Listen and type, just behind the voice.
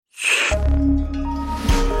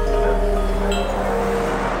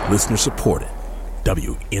Listener supported.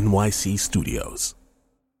 WNYC Studios.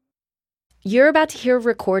 You're about to hear a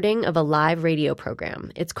recording of a live radio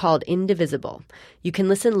program. It's called Indivisible. You can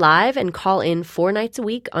listen live and call in 4 nights a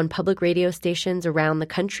week on public radio stations around the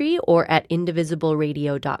country or at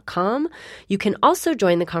indivisibleradio.com. You can also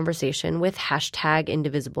join the conversation with hashtag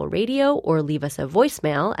 #IndivisibleRadio or leave us a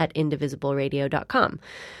voicemail at indivisibleradio.com.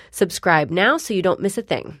 Subscribe now so you don't miss a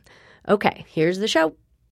thing. Okay, here's the show.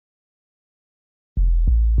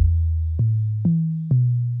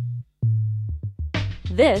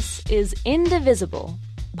 This is Indivisible,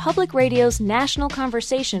 public radio's national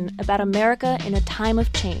conversation about America in a time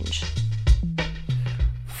of change.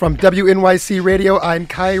 From WNYC Radio, I'm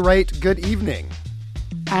Kai Wright. Good evening.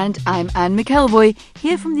 And I'm Anne McElvoy,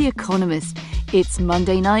 here from The Economist. It's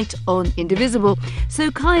Monday night on Indivisible,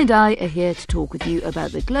 so Kai and I are here to talk with you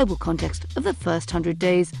about the global context of the first 100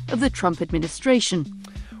 days of the Trump administration.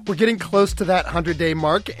 We're getting close to that 100-day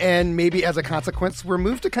mark, and maybe as a consequence, we're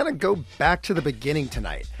moved to kind of go back to the beginning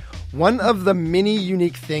tonight. One of the many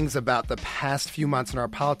unique things about the past few months in our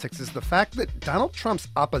politics is the fact that Donald Trump's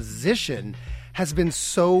opposition has been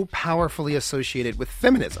so powerfully associated with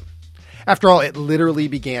feminism. After all, it literally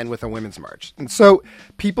began with a women's march. And so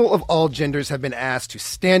people of all genders have been asked to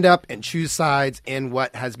stand up and choose sides in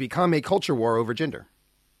what has become a culture war over gender.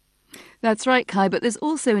 That's right, Kai, but there's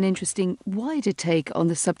also an interesting wider take on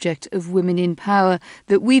the subject of women in power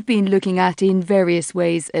that we've been looking at in various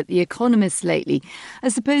ways at The Economist lately. I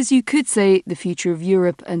suppose you could say the future of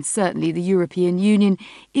Europe and certainly the European Union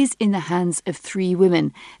is in the hands of 3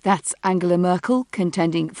 women. That's Angela Merkel,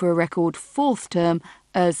 contending for a record 4th term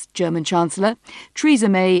as German Chancellor, Theresa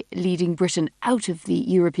May leading Britain out of the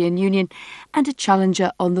European Union, and a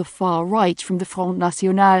challenger on the far right from the Front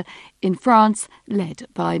National in France, led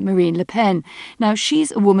by Marine Le Pen. Now,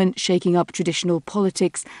 she's a woman shaking up traditional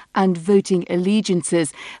politics and voting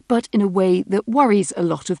allegiances, but in a way that worries a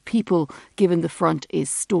lot of people, given the Front is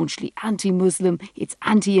staunchly anti-Muslim, it's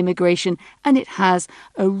anti-immigration, and it has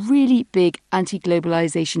a really big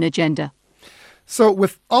anti-globalization agenda. So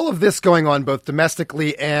with all of this going on both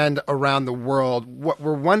domestically and around the world, what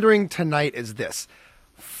we're wondering tonight is this.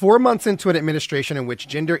 4 months into an administration in which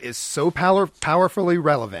gender is so powerfully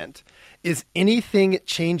relevant, is anything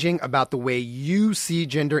changing about the way you see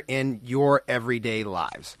gender in your everyday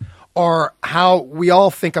lives or how we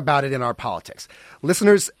all think about it in our politics?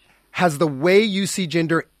 Listeners, has the way you see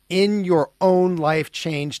gender in your own life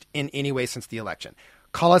changed in any way since the election?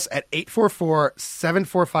 Call us at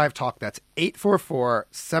 844-745-TALK. That's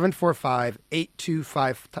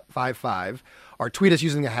 844-745-8255. Or tweet us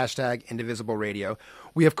using the hashtag #IndivisibleRadio.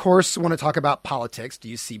 We, of course, want to talk about politics. Do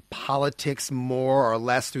you see politics more or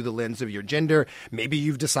less through the lens of your gender? Maybe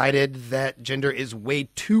you've decided that gender is way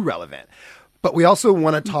too relevant. But we also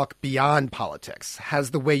want to talk beyond politics.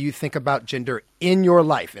 Has the way you think about gender in your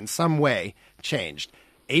life in some way changed?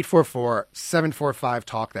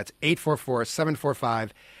 844-745-TALK. That's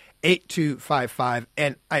 844-745-8255.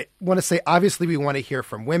 And I want to say, obviously, we want to hear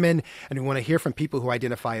from women and we want to hear from people who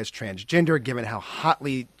identify as transgender, given how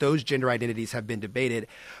hotly those gender identities have been debated.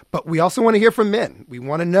 But we also want to hear from men. We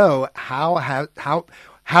want to know how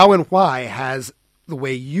and why has the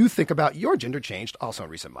way you think about your gender changed also in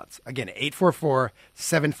recent months. Again,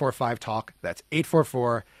 844-745-TALK. That's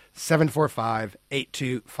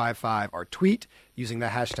 844-745-8255. Or tweet using the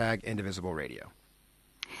hashtag #IndivisibleRadio.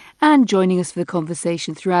 And joining us for the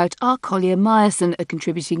conversation throughout are Collier Myerson, a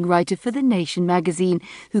contributing writer for The Nation magazine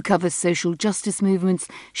who covers social justice movements.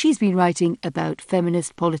 She's been writing about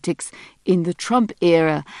feminist politics in the Trump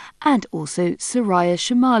era. And also Soraya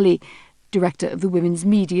Shamali, director of the Women's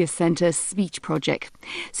Media Centre Speech Project.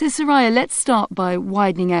 So, Soraya, let's start by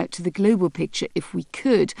widening out to the global picture, if we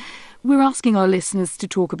could. We're asking our listeners to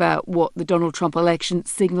talk about what the Donald Trump election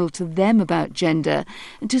signalled to them about gender.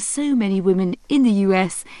 And to so many women in the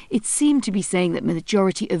US, it seemed to be saying that the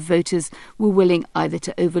majority of voters were willing either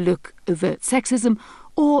to overlook overt sexism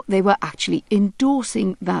or they were actually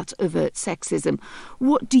endorsing that overt sexism.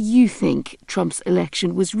 What do you think Trump's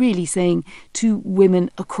election was really saying to women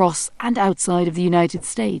across and outside of the United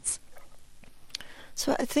States?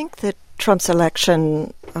 So I think that Trump's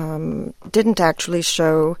election didn't actually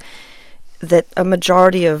show that a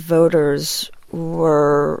majority of voters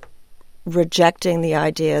were rejecting the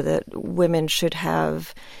idea that women should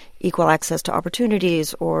have equal access to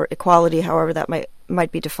opportunities or equality, however that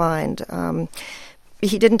might be defined.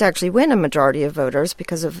 He didn't actually win a majority of voters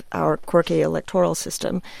because of our quirky electoral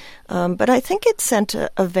system. But I think it sent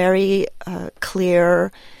a very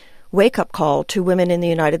clear wake-up call to women in the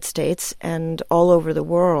United States and all over the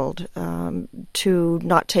world to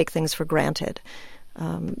not take things for granted.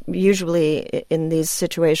 Usually in these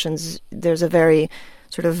situations, there's a very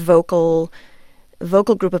sort of vocal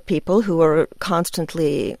group of people who are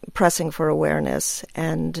constantly pressing for awareness,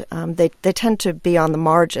 and they tend to be on the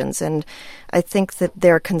margins. And I think that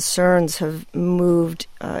their concerns have moved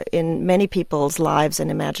in many people's lives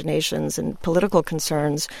and imaginations and political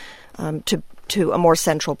concerns to a more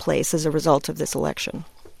central place as a result of this election.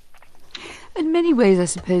 In many ways, I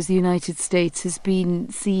suppose the United States has been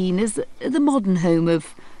seen as the modern home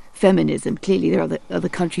of feminism. Clearly, there are other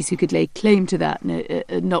countries who could lay claim to that,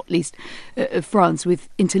 not least France with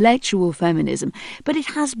intellectual feminism. But it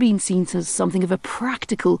has been seen as something of a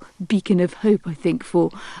practical beacon of hope, I think,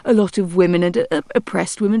 for a lot of women and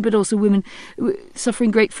oppressed women, but also women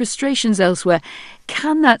suffering great frustrations elsewhere.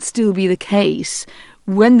 Can that still be the case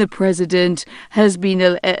when the president has been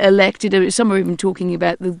elected? Some are even talking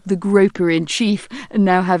about the groper-in-chief and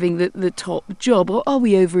now having the top job. Or are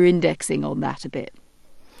we over-indexing on that a bit?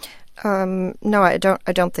 No, I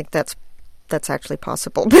don't think that's actually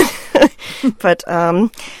possible. But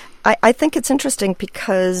I think it's interesting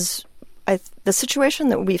because the situation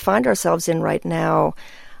that we find ourselves in right now,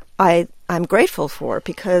 I'm grateful for,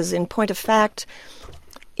 because in point of fact,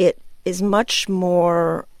 it is much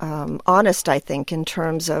more honest, I think, in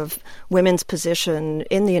terms of women's position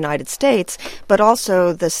in the United States, but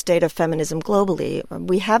also the state of feminism globally.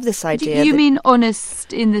 We have this idea. Do you mean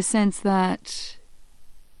honest in the sense that,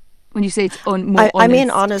 when you say it's more honest? I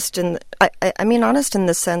mean honest in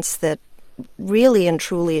the sense that, really and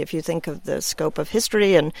truly, if you think of the scope of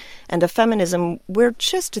history and of feminism, we're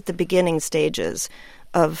just at the beginning stages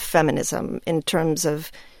of feminism in terms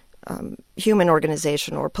of human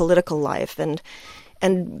organization or political life, and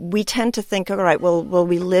we tend to think, all right, well,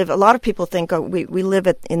 we live. A lot of people think, we live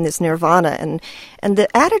in this nirvana, and the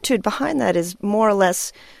attitude behind that is more or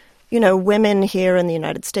less, women here in the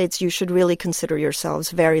United States, you should really consider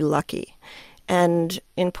yourselves very lucky. And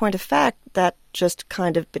in point of fact, that just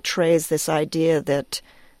kind of betrays this idea that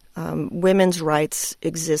women's rights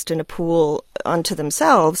exist in a pool unto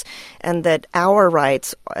themselves, and that our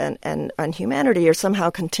rights and humanity are somehow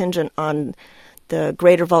contingent on the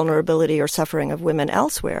greater vulnerability or suffering of women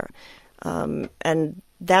elsewhere. And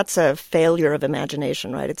that's a failure of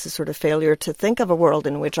imagination, right? It's a sort of failure to think of a world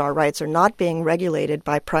in which our rights are not being regulated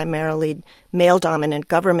by primarily male-dominant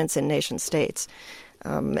governments in nation states.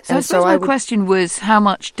 So my question was, how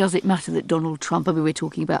much does it matter that Donald Trump, I mean, we're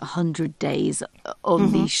talking about 100 days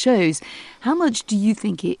on these shows, how much do you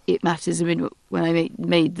think it matters? I mean, when I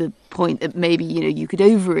made the point that maybe, you could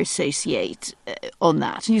over-associate on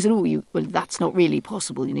that, and you said, well, that's not really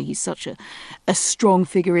possible. He's such a strong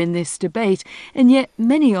figure in this debate. And yet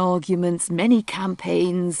many arguments, many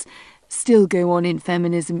campaigns still go on in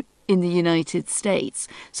feminism in the United States.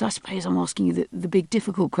 So I suppose I'm asking you the big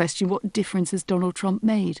difficult question: what difference has Donald Trump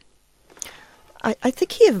made? I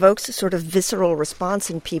think he evokes a sort of visceral response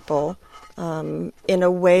in people in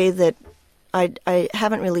a way that I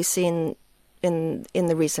haven't really seen in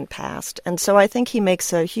the recent past. And so I think he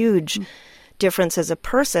makes a huge difference as a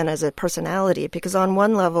person, as a personality, because on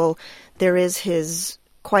one level there is his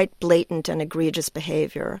quite blatant and egregious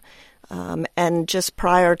behavior. And just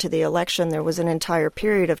prior to the election, there was an entire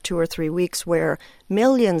period of 2 or 3 weeks where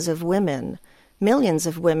millions of women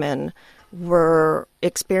were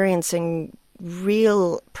experiencing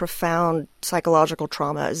real profound psychological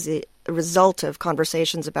trauma as the result of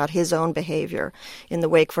conversations about his own behavior in the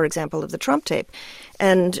wake, for example, of the Trump tape.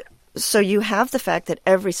 And so you have the fact that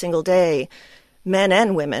every single day, men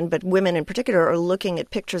and women, but women in particular, are looking at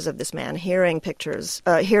pictures of this man, hearing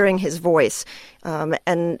his voice,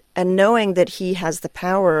 and knowing that he has the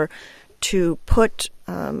power to put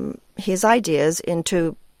his ideas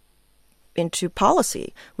into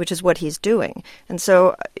policy, which is what he's doing. And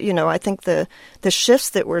so, I think the shifts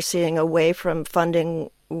that we're seeing away from funding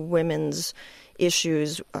women's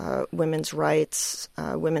issues, women's rights,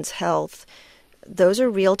 women's health, those are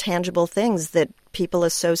real tangible things that people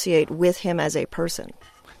associate with him as a person.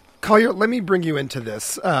 Collier, let me bring you into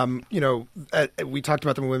this. We talked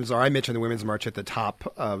about the Women's March. I mentioned the Women's March at the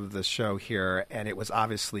top of the show here, and it was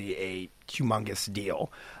obviously a humongous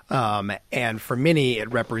deal. And for many,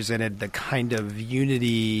 it represented the kind of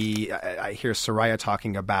unity I hear Soraya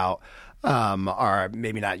talking about, or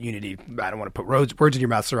maybe not unity. I don't want to put words in your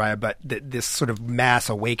mouth, Soraya, but this sort of mass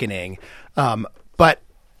awakening. But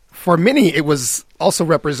for many, it was also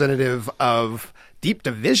representative of deep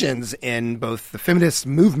divisions in both the feminist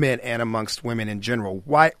movement and amongst women in general.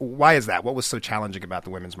 Why is that? What was so challenging about the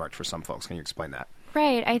Women's March for some folks? Can you explain that?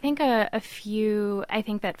 Right. I think I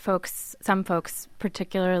think that some folks,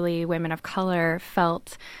 particularly women of color,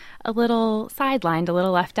 felt a little sidelined, a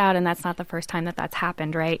little left out, and that's not the first time that that's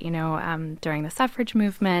happened, right? During the suffrage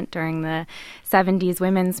movement, during the 70s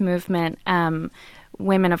women's movement,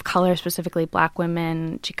 women of color, specifically Black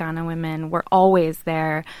women, Chicana women, were always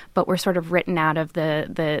there, but were sort of written out of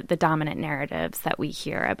the dominant narratives that we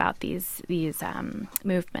hear about these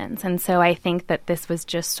movements. And so I think that this was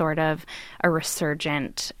just sort of a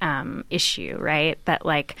resurgent issue, right? That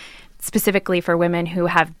specifically for women who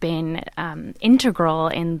have been integral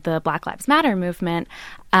in the Black Lives Matter movement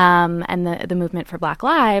and the movement for Black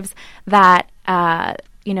lives, that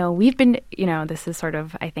we've been, this is sort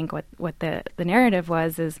of, I think, what the narrative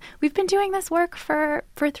was, is we've been doing this work for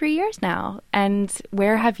 3 years now. And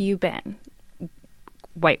where have you been?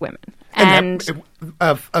 White women. And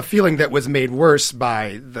a feeling that was made worse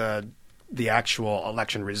by the actual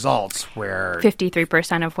election results, where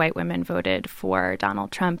 53% of white women voted for Donald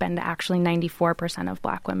Trump, and actually 94% of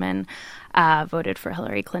Black women voted for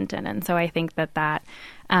Hillary Clinton. And so I think that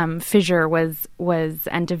fissure was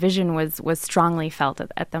and division was strongly felt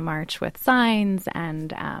at the march, with signs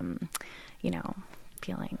and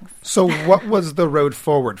feelings. So what was the road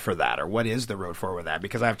forward for that, or what is the road forward with that?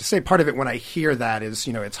 Because I have to say, part of it when I hear that is,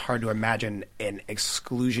 it's hard to imagine an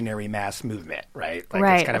exclusionary mass movement, right?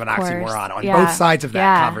 Right, it's kind of an course. oxymoron on Yeah. both sides of that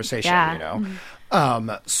Yeah. conversation, Yeah.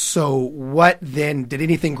 So what then, did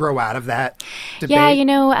anything grow out of that debate?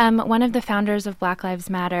 Yeah, one of the founders of Black Lives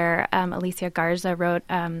Matter, Alicia Garza, wrote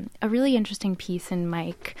a really interesting piece in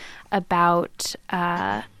Mike about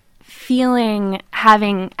being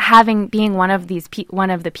one of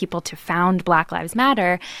the people to found Black Lives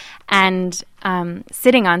Matter, and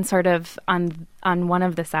sitting on sort of on one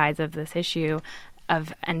of the sides of this issue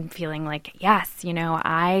and feeling like, yes,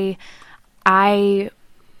 I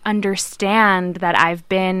understand that I've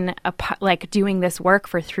been doing this work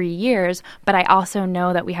for 3 years, but I also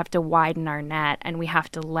know that we have to widen our net, and we have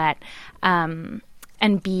to let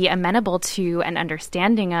and be amenable to and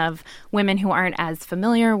understanding of women who aren't as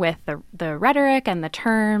familiar with the rhetoric and the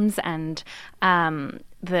terms and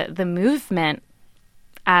the movement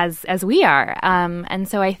as we are. And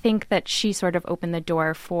so I think that she sort of opened the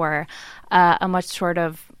door for a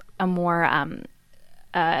more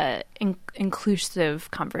inclusive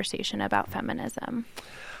conversation about feminism.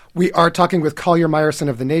 We are talking with Collier Meyerson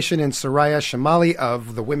of The Nation and Soraya Shamali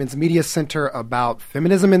of the Women's Media Center about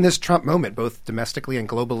feminism in this Trump moment, both domestically and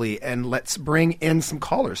globally. And let's bring in some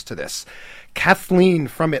callers to this. Kathleen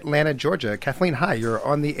from Atlanta, Georgia. Kathleen, hi. You're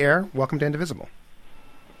on the air. Welcome to Indivisible.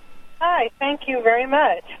 Hi. Thank you very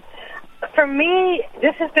much. For me,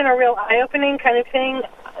 this has been a real eye-opening kind of thing.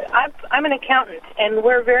 I'm an accountant, and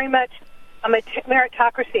we're very much a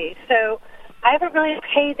meritocracy. So I haven't really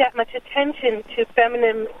paid that much attention to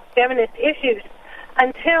feminist issues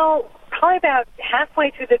until probably about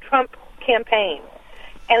halfway through the Trump campaign.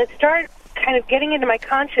 And it started kind of getting into my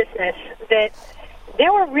consciousness that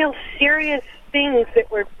there were real serious things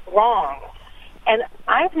that were wrong. And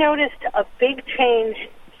I've noticed a big change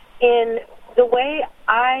in the way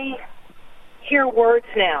I hear words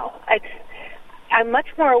now. I'm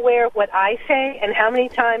much more aware of what I say and how many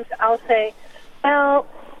times I'll say, well,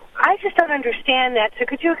 I just don't understand that, so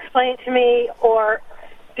could you explain it to me? Or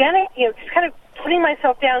then, just kind of putting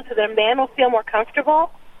myself down so that a man will feel more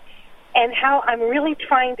comfortable, and how I'm really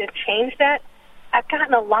trying to change that. I've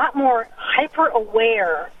gotten a lot more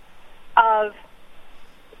hyper-aware of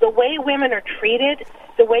the way women are treated,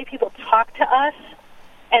 the way people talk to us,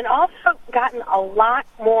 and also gotten a lot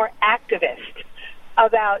more activist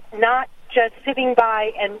about not just sitting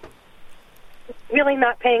by and really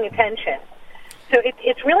not paying attention. So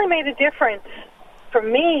it's really made a difference for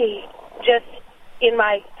me just in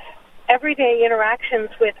my everyday interactions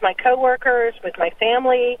with my coworkers, with my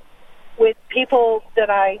family, with people that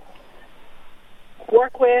I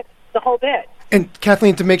work with, the whole bit. And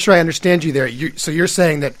Kathleen, to make sure I understand you there, so you're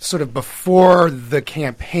saying that sort of before the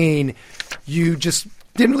campaign, you just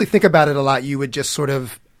didn't really think about it a lot. You would just sort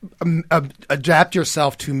of adapt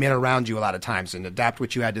yourself to men around you a lot of times, and adapt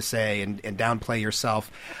what you had to say and downplay yourself,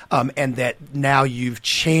 and that now you've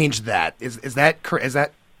changed that. Is that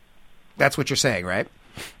correct? That's what you're saying, right?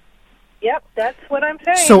 Yep, that's what I'm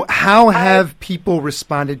saying. So how have people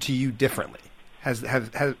responded to you differently? Have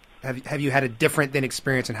you had a different than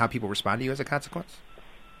experience in how people respond to you as a consequence?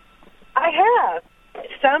 I have.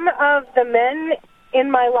 Some of the men in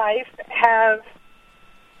my life have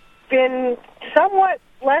been somewhat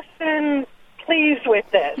less than pleased with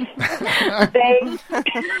this. I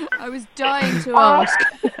was dying to ask.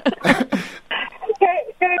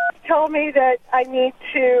 They told me that I need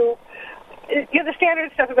to, the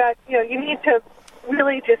standard stuff about, you need to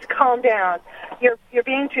really just calm down. You're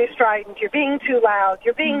being too strident. You're being too loud.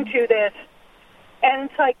 You're being too this. And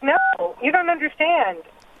it's like, no, you don't understand.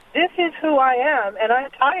 This is who I am, and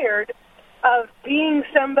I'm tired of being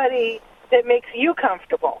somebody that makes you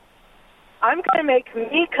comfortable. I'm going to make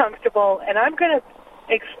me comfortable, and I am going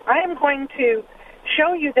to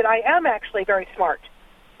show you that I am actually very smart,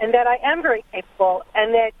 and that I am very capable,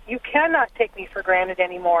 and that you cannot take me for granted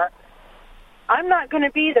anymore. I'm not going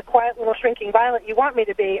to be the quiet little shrinking violet you want me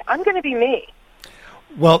to be. I'm going to be me.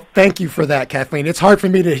 Well, thank you for that, Kathleen. It's hard for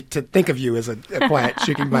me to think of you as a quiet,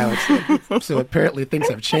 shrinking violet. So apparently things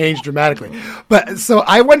have changed dramatically. But so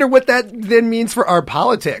I wonder what that then means for our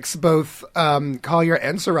politics, both Collier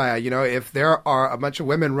and Soraya. You know, if there are a bunch of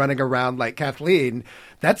women running around like Kathleen,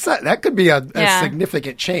 that could be a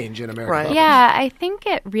significant change in America. Right. Yeah, I think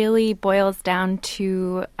it really boils down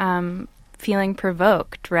to feeling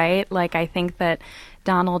provoked, right? Like, I think that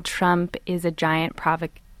Donald Trump is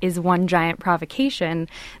one giant provocation.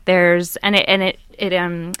 There's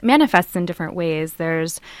it manifests in different ways.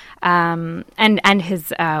 There's and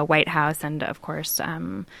his White House, and of course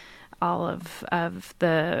all of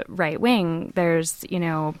the right wing. There's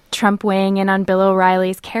Trump weighing in on Bill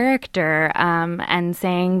O'Reilly's character and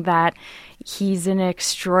saying that he's an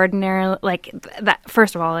extraordinary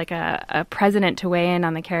first of all, a president to weigh in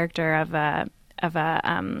on the character of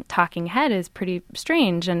a talking head is pretty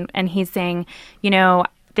strange, and he's saying,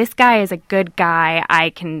 this guy is a good guy. I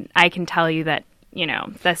can tell you that,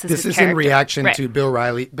 this is This his is character. in reaction Right. to Bill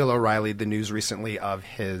O'Reilly, the news recently of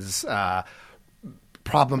his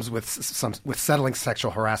problems with settling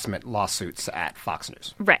sexual harassment lawsuits at Fox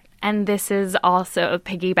News. Right. And this is also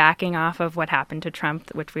piggybacking off of what happened to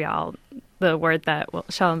Trump, which the word that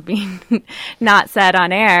shall be not said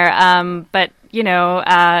on air. But,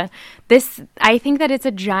 I think that it's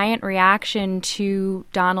a giant reaction to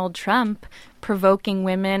Donald Trump provoking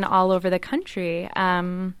women all over the country.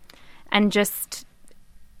 And just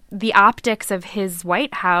the optics of his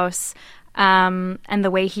White House and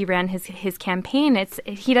the way he ran his campaign,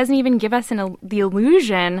 he doesn't even give us the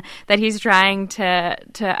illusion that he's trying to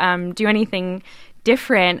do anything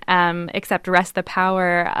different except rest the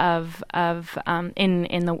power of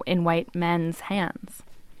in white men's hands.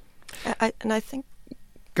 I think.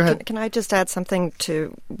 Go ahead. Can I just add something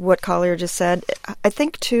to what Collier just said? I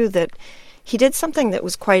think too that he did something that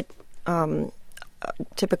was quite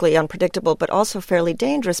typically unpredictable, but also fairly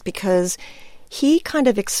dangerous, because he kind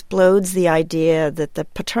of explodes the idea that the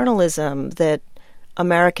paternalism that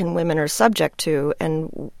American women are subject to,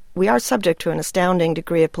 and we are subject to an astounding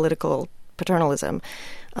degree of political paternalism.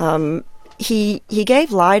 He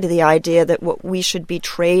gave lie to the idea that what we should be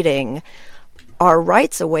trading our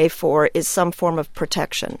rights away for is some form of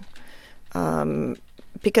protection.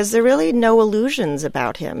 Because there are really no illusions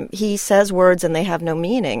about him. He says words and they have no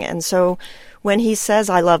meaning. And so when he says,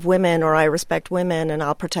 I love women, or I respect women and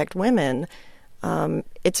I'll protect women,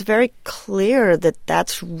 it's very clear that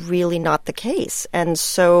that's really not the case. And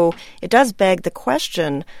so it does beg the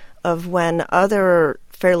question of, when other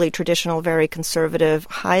fairly traditional, very conservative,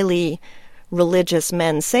 highly religious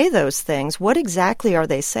men say those things, what exactly are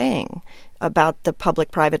they saying about the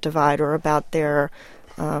public-private divide, or about their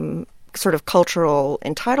sort of cultural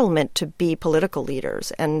entitlement to be political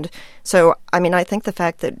leaders? And so, I think the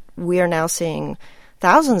fact that we are now seeing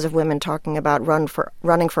thousands of women talking about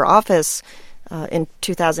running for office in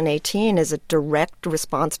 2018 is a direct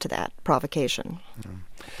response to that provocation. Mm-hmm.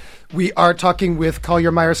 We are talking with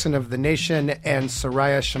Collier Meyerson of The Nation and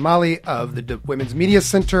Soraya Chemaly of the Women's Media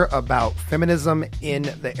Center about feminism in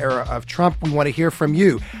the era of Trump. We want to hear from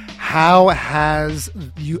you. How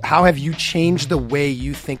have you changed the way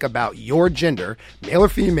you think about your gender, male or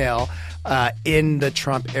female, in the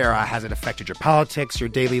Trump era? Has it affected your politics, your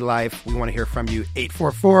daily life? We want to hear from you.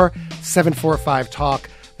 844-745-TALK.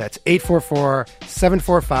 That's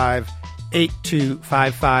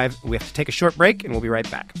 844-745-8255. We have to take a short break, and we'll be right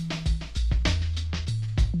back.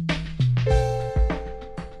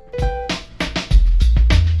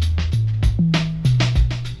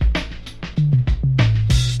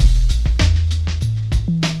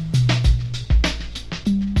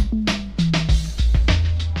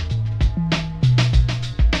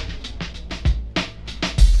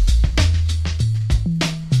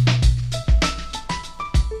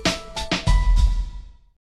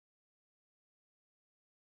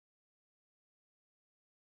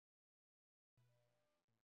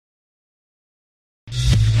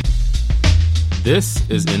 This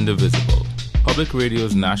is Indivisible, Public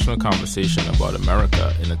Radio's national conversation about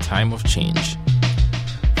America in a time of change.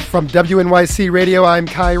 From WNYC Radio, I'm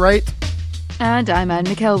Kai Wright. And I'm Anne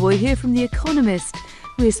McElroy here from The Economist.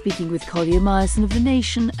 We're speaking with Collier Meyerson of The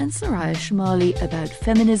Nation and Soraya Shamali about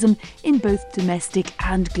feminism in both domestic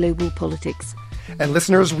and global politics. And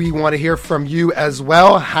listeners, we want to hear from you as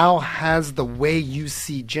well. How has the way you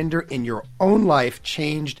see gender in your own life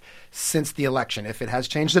changed since the election, if it has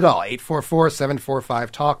changed at all?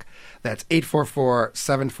 844-745-TALK. That's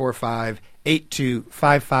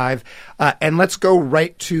 844-745-8255. And let's go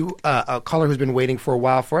right to a caller who's been waiting for a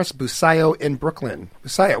while for us, Busayo in Brooklyn.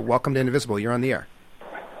 Busayo, welcome to Indivisible. You're on the air.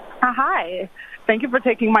 Hi. Thank you for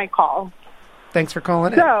taking my call. Thanks for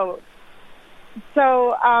calling in. So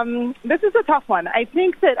this is a tough one. I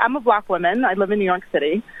think that I'm a black woman. I live in New York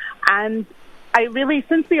City. And I really,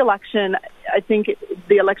 since the election, I think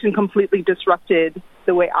the election completely disrupted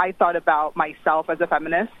the way I thought about myself as a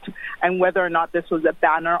feminist and whether or not this was a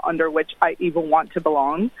banner under which I even want to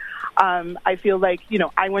belong. I feel like,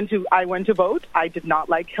 I went to vote. I did not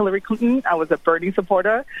like Hillary Clinton. I was a Bernie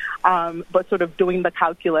supporter. But sort of doing the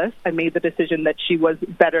calculus, I made the decision that she was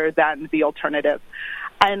better than the alternative.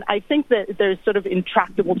 And I think that there's sort of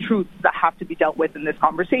intractable truths that have to be dealt with in this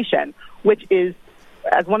conversation, which is,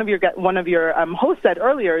 as one of your hosts said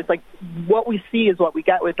earlier, it's like what we see is what we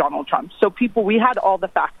get with Donald Trump. So we had all the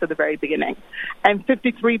facts at the very beginning, and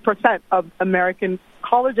 53% of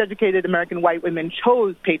college-educated American white women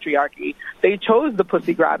chose patriarchy. They chose the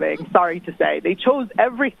pussy grabbing. Sorry to say, they chose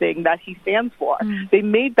everything that he stands for. They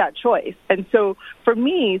made that choice, and so for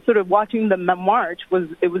me, sort of watching the march was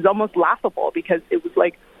almost laughable because it was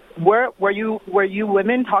like, were you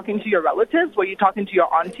women talking to your relatives? Were you talking to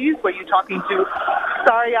your aunties? Were you talking to?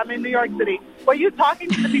 Sorry, I'm in New York City. Were you talking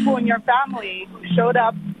to the people in your family who showed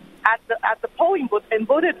up at the polling booth and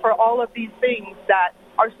voted for all of these things that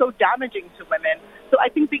are so damaging to women? So I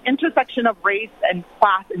think the intersection of race and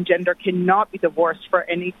class and gender cannot be divorced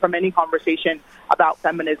from any conversation about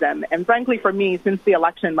feminism. And frankly, for me, since the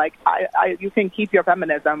election, you can keep your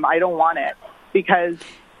feminism. I don't want it because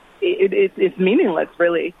it's meaningless,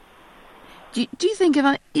 really. Do you think,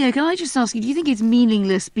 can I just ask you, do you think it's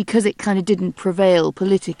meaningless because it kind of didn't prevail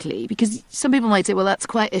politically? Because some people might say, well, that's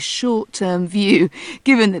quite a short-term view,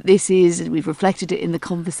 given that this is, and we've reflected it in the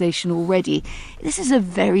conversation already, this is a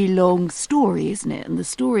very long story, isn't it? And the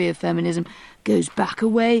story of feminism goes back a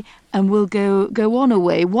way and will go on a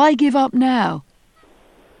way. Why give up now?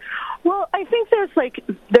 Well, I think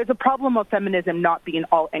there's a problem of feminism not being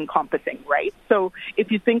all-encompassing, right? So if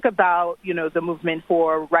you think about, the movement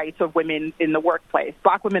for rights of women in the workplace,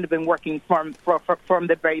 black women have been working from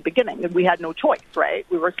the very beginning. We had no choice, right?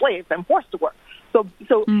 We were slaves and forced to work. So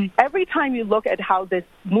every time you look at how this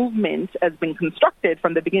movement has been constructed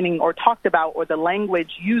from the beginning or talked about, or the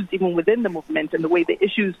language used even within the movement and the way the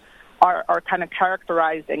issues are kind of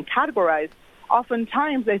characterized and categorized,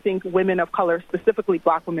 oftentimes, I think women of color, specifically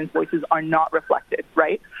black women's voices, are not reflected,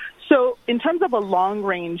 right? So in terms of a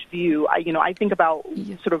long-range view, I think about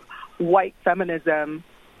sort of white feminism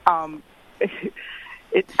and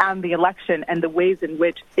the election and the ways in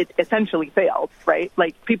which it essentially failed, right?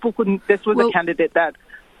 Like, this was a candidate that,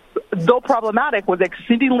 though problematic, was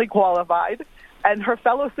exceedingly qualified, and her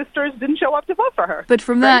fellow sisters didn't show up to vote for her. But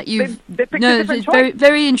from that, they picked a different choice. Very,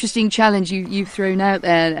 very interesting challenge you've thrown out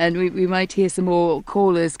there, and we might hear some more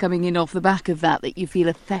callers coming in off the back of that you feel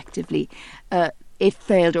effectively it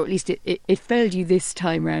failed, or at least it failed you this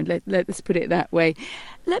time round. Let's put it that way.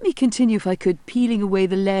 Let me continue, if I could, peeling away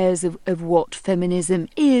the layers of what feminism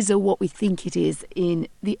is, or what we think it is in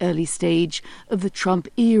the early stage of the Trump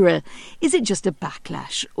era. Is it just a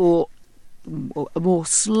backlash, or a more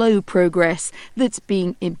slow progress that's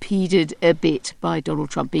being impeded a bit by Donald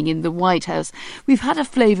Trump being in the White House? We've had a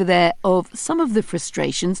flavour there of some of the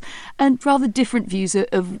frustrations and rather different views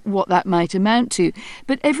of what that might amount to.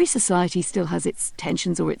 But every society still has its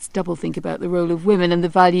tensions or its doublethink about the role of women and the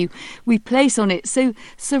value we place on it. So,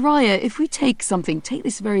 Soraya, if we take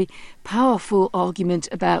this very powerful argument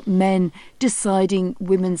about men deciding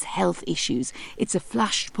women's health issues. It's a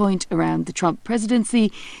flashpoint around the Trump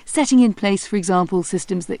presidency, setting in place, for example,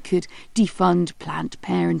 systems that could defund Planned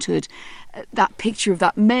Parenthood. That picture of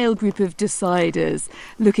that male group of deciders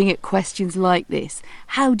looking at questions like this.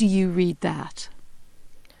 How do you read that?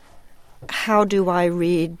 How do I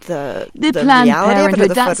read the Planned reality Parenthood,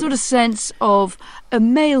 of it, that sort of sense of a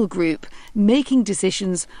male group making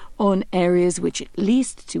decisions on areas which, at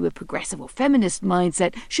least to a progressive or feminist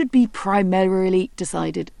mindset, should be primarily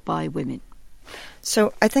decided by women?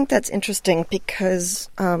 So I think that's interesting because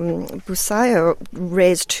Busayo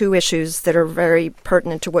raised two issues that are very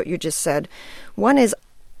pertinent to what you just said. One is,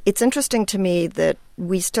 it's interesting to me that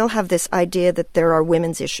we still have this idea that there are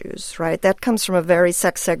women's issues, right? That comes from a very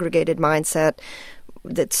sex-segregated mindset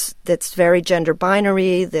that's very gender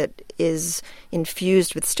binary, that is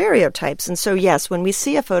infused with stereotypes. And so, yes, when we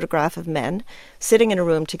see a photograph of men sitting in a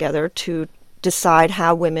room together to decide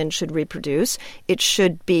how women should reproduce, it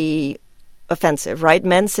should be offensive, right?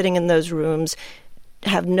 Men sitting in those rooms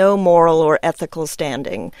have no moral or ethical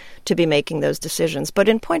standing to be making those decisions. But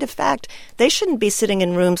in point of fact, they shouldn't be sitting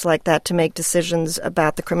in rooms like that to make decisions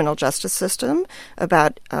about the criminal justice system,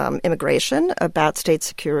 about immigration, about state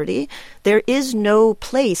security. There is no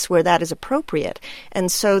place where that is appropriate.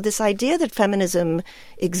 And so this idea that feminism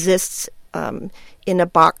exists in a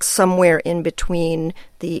box somewhere in between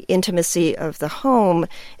the intimacy of the home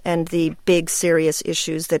and the big serious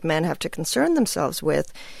issues that men have to concern themselves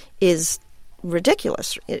with is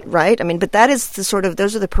ridiculous, right? I mean, but that is the sort of,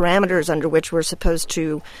 those are the parameters under which we're supposed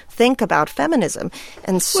to think about feminism.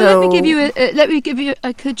 And so, well,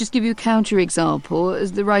 I could just give you a counter example.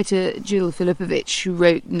 As the writer Jill Filipovich, who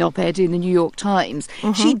wrote an op-ed in the New York Times,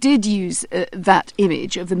 she did use that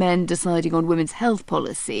image of the men deciding on women's health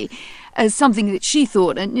policy as something that she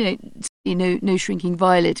thought, and no shrinking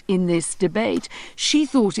violet in this debate, she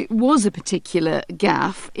thought it was a particular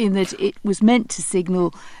gaffe in that it was meant to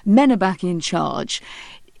signal men are back in charge.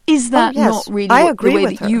 Is that not really the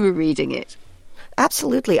way that you were reading it?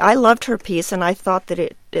 Absolutely. I loved her piece, and I thought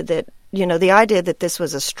that the idea that this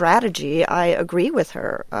was a strategy, I agree with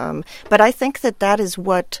her. But I think that is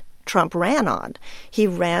what Trump ran on. He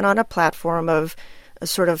ran on a platform of a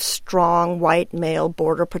sort of strong white male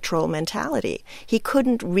border patrol mentality. He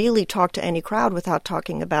couldn't really talk to any crowd without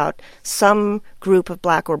talking about some group of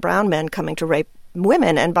black or brown men coming to rape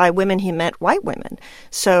women, and by women he meant white women.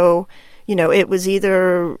 So, it was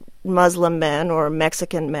either Muslim men or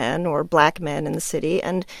Mexican men or black men in the city,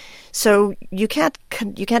 and so you can't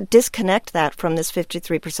disconnect that from this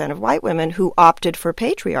 53% of white women who opted for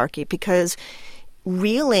patriarchy, because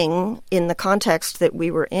reeling in the context that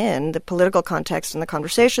we were in, the political context and the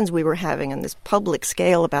conversations we were having on this public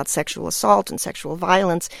scale about sexual assault and sexual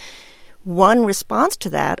violence, one response to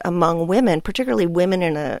that among women, particularly women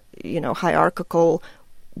in a hierarchical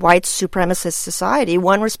white supremacist society,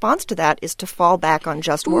 one response to that is to fall back on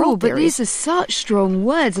just world theory. But these are such strong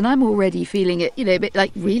words, and I'm already feeling it, a bit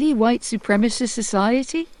like, really, white supremacist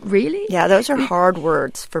society? Really? Yeah, those are hard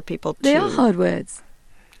words for people to... They are hard words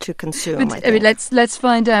to consume. But, I mean, let's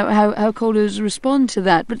find out how callers respond to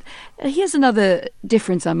that. But here's another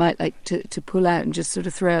difference I might like to pull out and just sort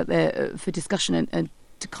of throw out there for discussion and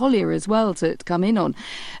to Collier as well to come in on.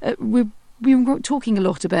 We've been talking a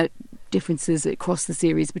lot about differences across the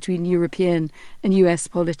series between European and US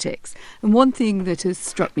politics. And one thing that has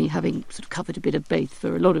struck me, having sort of covered a bit of both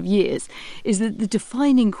for a lot of years, is that the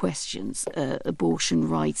defining questions, abortion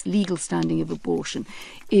rights, legal standing of abortion,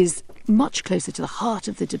 is much closer to the heart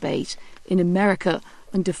of the debate in America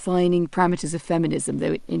on defining parameters of feminism,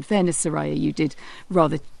 though in fairness, Soraya, you did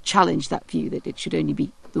rather challenge that view that it should only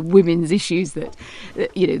be the women's issues that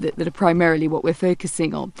are primarily what we're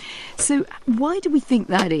focusing on. So why do we think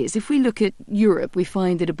that is? If we look at Europe, we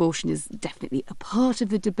find that abortion is definitely a part of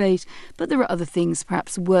the debate, but there are other things,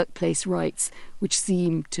 perhaps workplace rights, which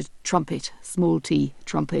seem to trumpet, small t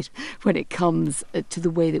trumpet, when it comes to the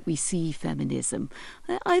way that we see feminism.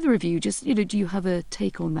 Either of you, just, do you have a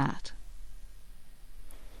take on that?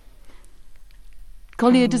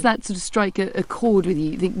 Collier, does that sort of strike a chord with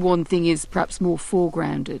you? You think one thing is perhaps more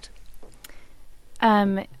foregrounded?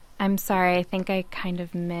 I'm sorry, I think I kind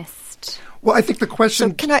of missed. Well, I think the question...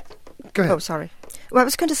 So can I... Go ahead. Oh, sorry. Well, I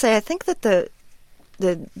was going to say, I think that the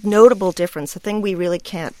notable difference, the thing we really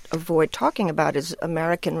can't avoid talking about, is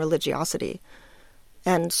American religiosity.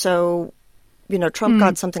 And so, Trump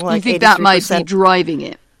got something like 83%. You think that might be driving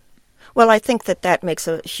it? Well, I think that makes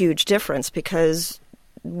a huge difference, because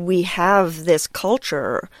we have this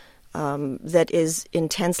culture that is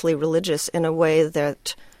intensely religious in a way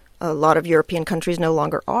that a lot of European countries no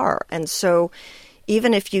longer are. And so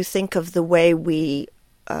even if you think of the way we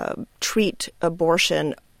treat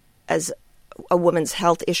abortion as a woman's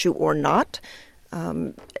health issue or not,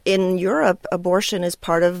 in Europe, abortion is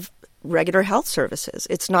part of regular health services.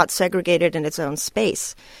 It's not segregated in its own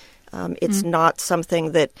space. It's not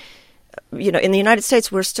something that... in the United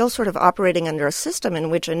States, we're still sort of operating under a system in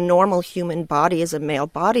which a normal human body is a male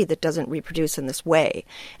body that doesn't reproduce in this way.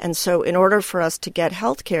 And so in order for us to get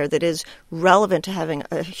health care that is relevant to having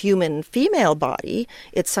a human female body,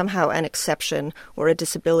 it's somehow an exception or a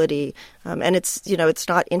disability. And it's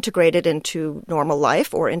not integrated into normal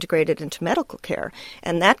life or integrated into medical care.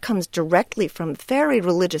 And that comes directly from very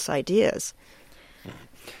religious ideas.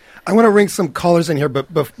 I want to bring some callers in here, but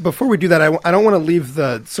before we do that, I don't want to leave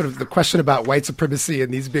the sort of the question about white supremacy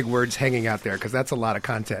and these big words hanging out there, because that's a lot of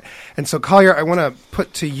content. And so, Collier, I want to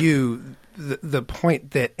put to you the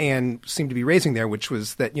point that Anne seemed to be raising there, which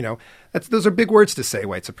was that, those are big words to say,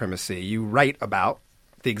 white supremacy. You write about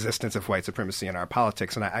the existence of white supremacy in our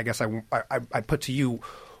politics. And I guess I put to you,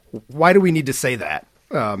 why do we need to say that?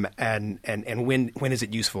 And when is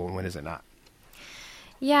it useful and when is it not?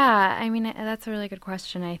 Yeah, I mean, that's a really good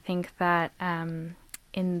question. I think that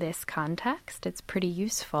in this context, it's pretty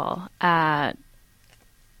useful.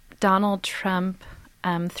 Donald Trump,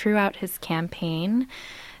 throughout his campaign,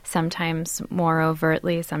 sometimes more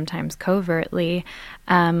overtly, sometimes covertly,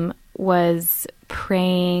 was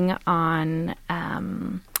preying on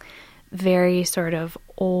very sort of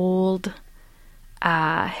old,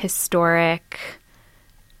 historic,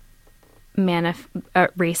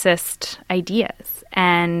 racist ideas,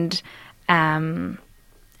 and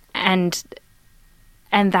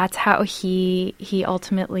that's how he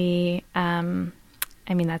ultimately.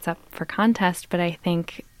 I mean, that's up for contest, but I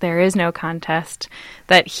think there is no contest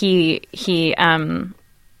that he won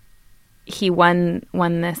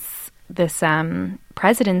this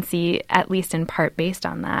presidency, at least in part based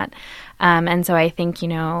on that. And so I think,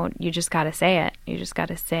 you just got to say it. You just got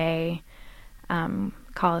to say,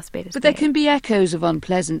 call a spade a spade. But there can be echoes of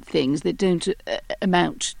unpleasant things that don't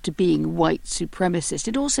amount to being white supremacist.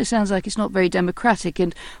 It also sounds like it's not very democratic,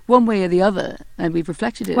 and one way or the other, and we've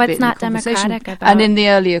reflected it a bit in the conversation. What's not democratic about... And in the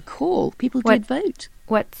earlier call, people did vote.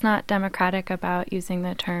 What's not democratic about using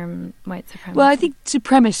the term white supremacy? Well, I think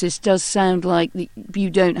supremacist does sound like you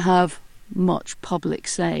don't have much public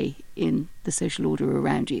say in the social order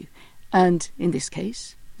around you. And in this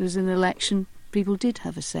case, there was an election, people did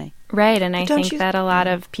have a say. Right, and I think that a lot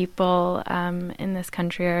of people in this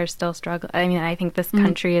country are still struggling. I mean, I think this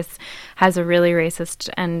country has a really racist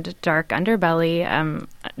and dark underbelly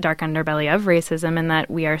of racism, and that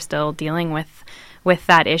we are still dealing with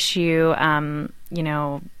that issue,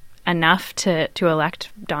 enough to elect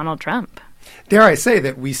Donald Trump. Dare I say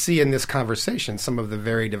that we see in this conversation some of the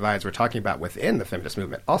very divides we're talking about within the feminist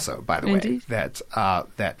movement also, by the Indeed. way,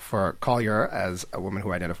 that for Collier, as a woman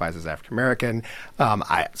who identifies as African American,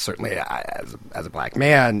 I certainly as a black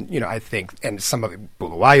man, I think, and some of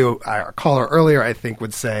Bulawayo, our caller earlier, I think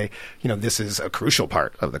would say, this is a crucial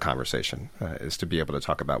part of the conversation, is to be able to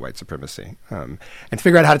talk about white supremacy and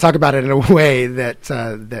figure out how to talk about it in a way that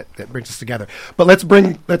brings us together. But let's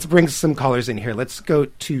bring some callers in here. Let's go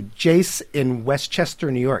to Jace in Westchester,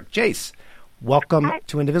 New York. Jace, welcome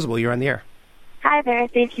to Indivisible. You're on the air. Hi there.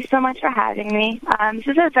 Thank you so much for having me. This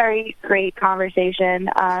is a very great conversation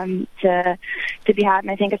to be had,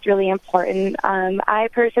 and I think it's really important. I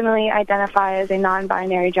personally identify as a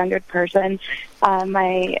non-binary gendered person.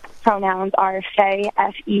 My pronouns are Fae,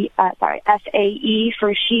 F-A-E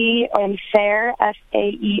for she, and Fair,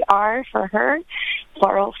 F-A-E-R for her,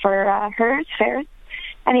 plural for hers, fair.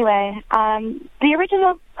 Anyway, the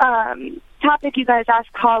original topic you guys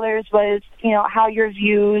asked callers was, how your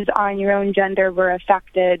views on your own gender were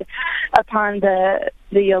affected upon the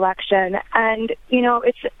election. And,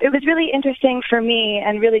 it was really interesting for me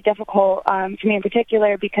and really difficult for me in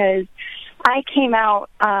particular because I came out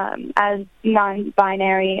as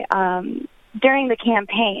non-binary during the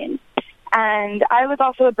campaign. And I was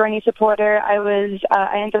also a Bernie supporter. I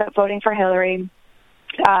ended up voting for Hillary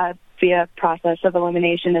via process of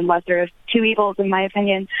elimination and lesser of two evils, in my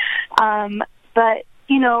opinion. But,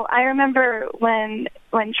 I remember when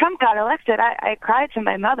Trump got elected, I cried to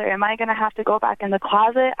my mother, am I going to have to go back in the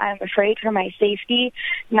closet? I'm afraid for my safety.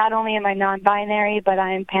 Not only am I non-binary, but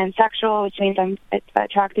I'm pansexual, which means I'm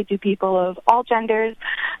attracted to people of all genders.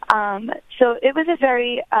 So it was a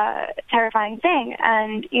very terrifying thing.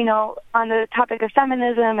 And, on the topic of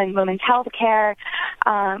feminism and women's health care,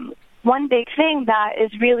 one big thing that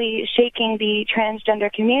is really shaking the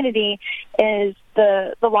transgender community is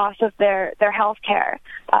the loss of their health care,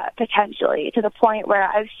 potentially, to the point where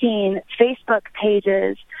I've seen Facebook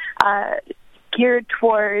pages geared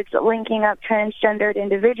towards linking up transgendered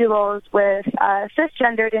individuals with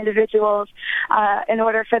cisgendered individuals in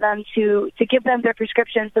order for them to give them their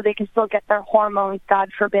prescriptions so they can still get their hormones.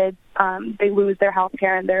 God forbid they lose their health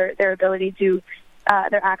care and their ability to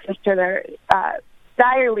their access to their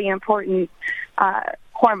direly important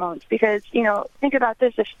hormones. Because, think about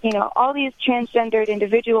this, if, all these transgendered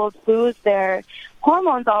individuals lose their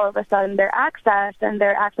hormones all of a sudden, their access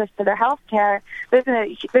to their health care,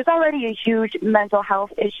 there's already a huge mental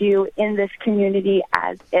health issue in this community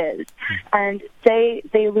as is. And say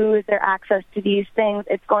they lose their access to these things,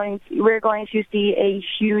 we're going to see a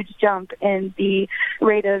huge jump in the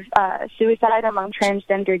rate of suicide among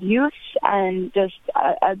transgendered youth, and just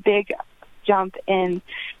a big jump in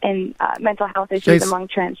mental health issues among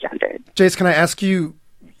transgendered. Jace, can I ask you,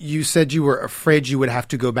 you said you were afraid you would have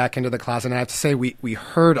to go back into the closet. And I have to say, we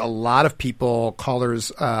heard a lot of people,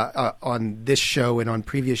 callers on this show and on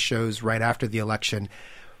previous shows right after the election,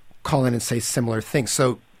 call in and say similar things.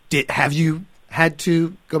 So have you had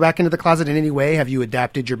to go back into the closet in any way? Have you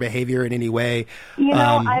adapted your behavior in any way?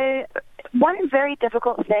 One very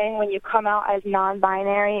difficult thing when you come out as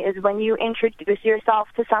non-binary is when you introduce yourself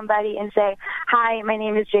to somebody and say, "Hi, my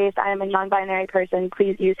name is Jace. I am a non-binary person.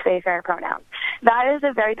 Please use they, fair pronouns." That is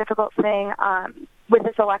a very difficult thing with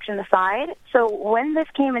this election aside. So when this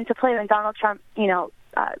came into play, when Donald Trump,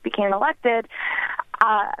 became elected,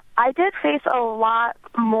 I did face a lot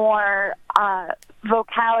more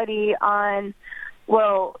vocality on,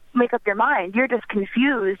 well, make up your mind. You're just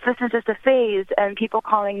confused. This is just a phase, and people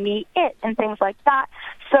calling me it and things like that.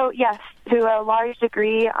 So, yes, to a large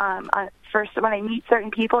degree, first, when I meet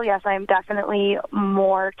certain people, yes, I am definitely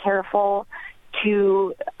more careful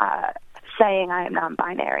to saying I am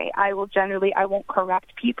non-binary. I won't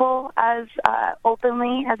correct people as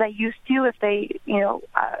openly as I used to if they,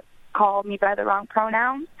 call me by the wrong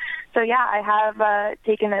pronouns. So, yeah, I have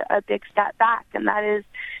taken a big step back, and that is,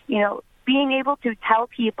 being able to tell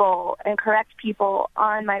people and correct people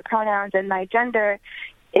on my pronouns and my gender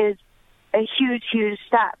is a huge, huge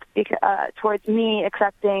step towards me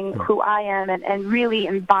accepting who I am and really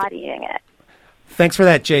embodying it. Thanks for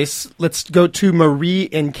that, Jace. Let's go to Marie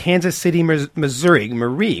in Kansas City, Missouri.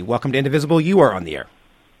 Marie, welcome to Indivisible. You are on the air.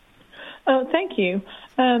 Oh, thank you.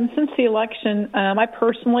 Since the election, I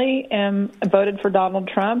personally voted for Donald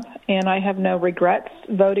Trump, and I have no regrets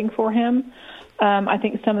voting for him. I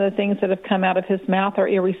think some of the things that have come out of his mouth are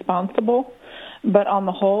irresponsible, but on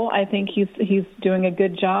the whole, I think he's doing a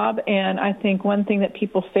good job. And I think one thing that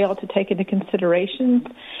people fail to take into consideration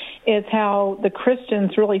is how the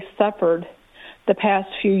Christians really suffered the past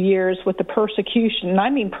few years with the persecution. And I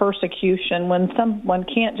mean persecution when someone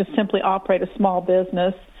can't just simply operate a small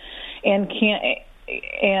business and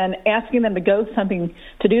asking them to do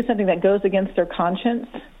something that goes against their conscience.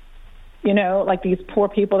 Like these poor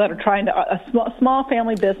people that are trying to, small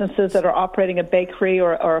family businesses that are operating a bakery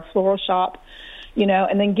or a floral shop,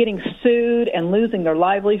 and then getting sued and losing their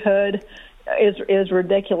livelihood is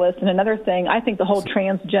ridiculous. And another thing, I think the whole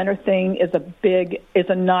transgender thing is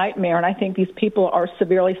a nightmare, and I think these people are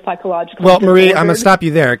severely psychologically disordered. Marie, I'm going to stop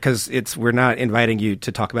you there because we're not inviting you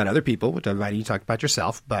to talk about other people. We're inviting you to talk about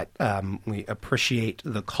yourself, but we appreciate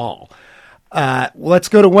the call. Let's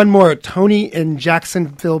go to one more. Tony in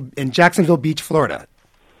Jacksonville Beach, Florida.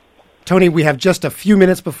 Tony, we have just a few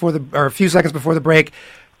seconds before the break.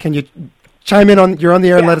 Can you chime in you're on the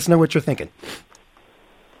air and let us know what you're thinking?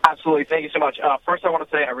 Absolutely. Thank you so much. First, I want to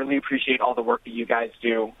say I really appreciate all the work that you guys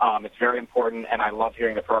do. It's very important, and I love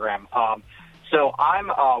hearing the program. So I'm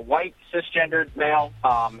a white, cisgendered male,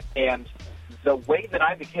 and the way that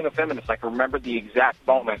I became a feminist, I can remember the exact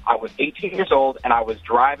moment. I was 18 years old, and I was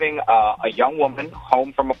driving a young woman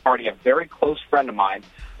home from a party, a very close friend of mine.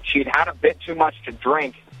 She'd had a bit too much to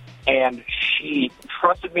drink, and she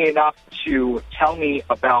trusted me enough to tell me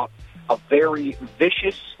about a very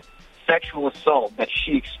vicious sexual assault that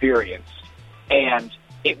she experienced. And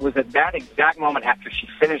it was at that exact moment after she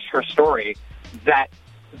finished her story that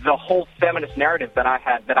the whole feminist narrative that I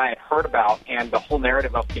had heard about, and the whole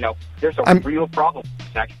narrative of, there's a real problem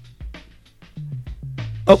with sex.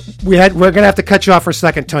 We're going to have to cut you off for a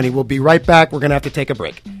second, Tony. We'll be right back. We're going to have to take a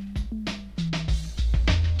break.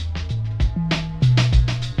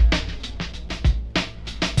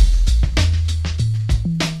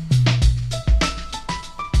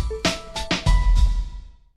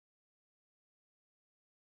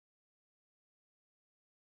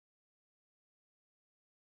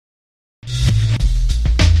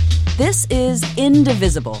 This is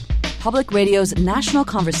Indivisible, Public Radio's national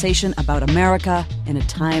conversation about America in a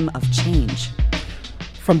time of change.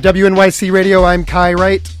 From WNYC Radio, I'm Kai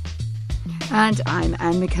Wright. And I'm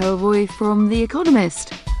Anne McElroy from The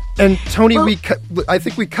Economist. And Tony, I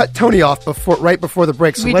think we cut Tony off right before the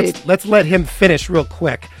break, so let's let him finish real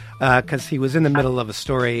quick because he was in the middle of a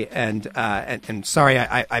story, and sorry,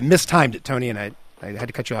 I mistimed it, Tony, and I had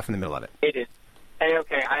to cut you off in the middle of it. It is. Hey,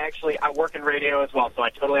 okay. I work in radio as well, so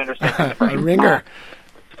I totally understand. A ringer.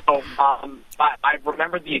 I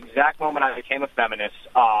remember the exact moment I became a feminist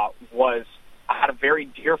was I had a very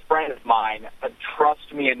dear friend of mine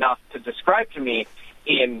trust me enough to describe to me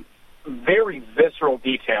in very visceral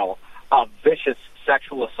detail a vicious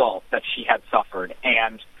sexual assault that she had suffered.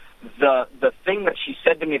 And the thing that she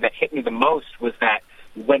said to me that hit me the most was that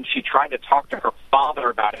when she tried to talk to her father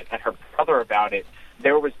about it and her brother about it,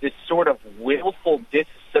 there was this sort of willful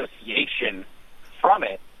disassociation from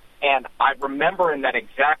it. And I remember in that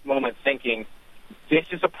exact moment thinking, this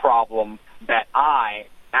is a problem that I,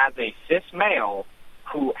 as a cis male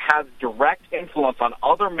who has direct influence on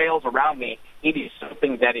other males around me, it is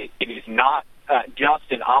something that it is not just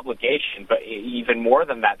an obligation, but even more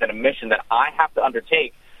than that, a mission that I have to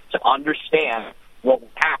undertake to understand what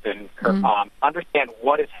happened, understand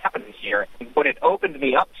what is happening here. And what it opened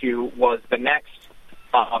me up to was the next,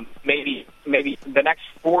 maybe the next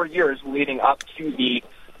 4 years leading up to the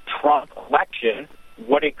Trump election.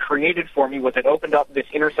 What it created for me was it opened up this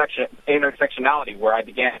intersectionality where I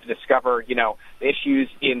began to discover, issues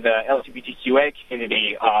in the LGBTQA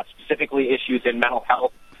community, specifically issues in mental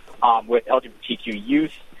health with LGBTQ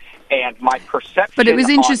youth. And my perception. But it was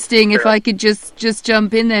interesting, if I could just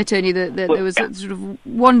jump in there, Tony, that there was a sort of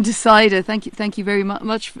one decider. Thank you very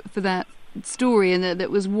much for that story, and that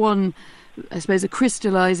was one, I suppose, a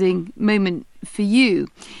crystallising moment for you.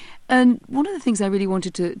 And one of the things I really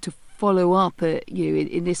wanted to follow up,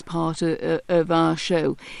 in this part of our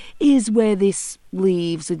show, is where this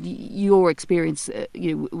leaves. And your experience,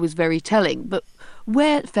 was very telling. But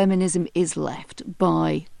where feminism is left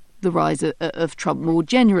by the rise of Trump more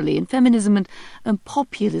generally, and feminism and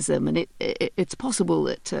populism, and it's possible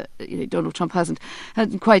that Donald Trump hasn't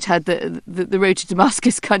quite had the road to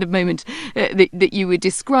Damascus kind of moment that you were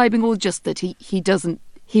describing, or just that he doesn't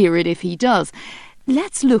hear it if he does.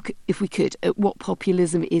 Let's look, if we could, at what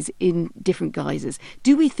populism is in different guises.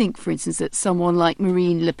 Do we think, for instance, that someone like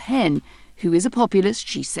Marine Le Pen, who is a populist,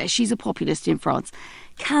 she says she's a populist in France,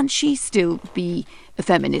 can she still be a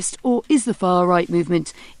feminist? Or is the far-right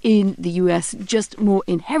movement in the US just more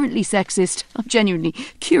inherently sexist? I'm genuinely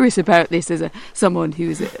curious about this as someone who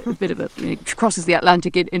is a bit of crosses the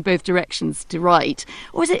Atlantic in both directions to right.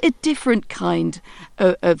 Or is it a different kind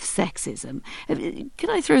of sexism? Can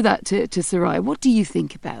I throw that to Soraya? What do you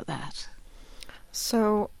think about that?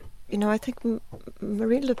 So, I think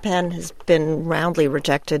Marine Le Pen has been roundly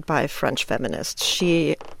rejected by French feminists.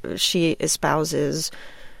 She espouses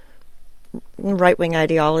right-wing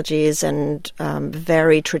ideologies and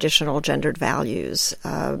very traditional gendered values.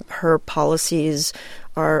 Her policies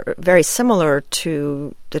are very similar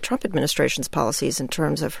to the Trump administration's policies in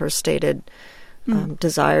terms of her stated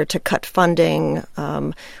desire to cut funding.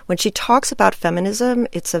 When she talks about feminism,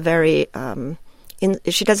 it's a very...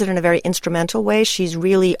 she does it in a very instrumental way. She's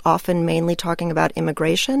really often mainly talking about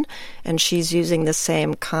immigration, and she's using the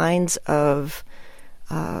same kinds of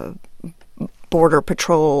border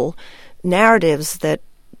patrol narratives that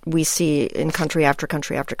we see in country after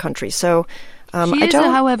country after country. So she is,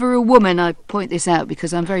 however, a woman. I point this out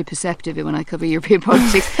because I'm very perceptive when I cover European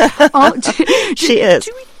politics. She is.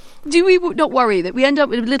 Do we not worry that we end up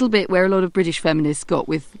with a little bit where a lot of British feminists got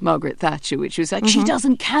with Margaret Thatcher, which was like, she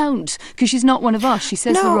doesn't count because she's not one of us. She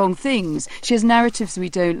says the wrong things. She has narratives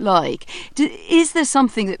we don't like. Is there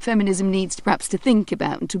something that feminism needs to perhaps to think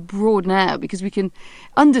about and to broaden out? Because we can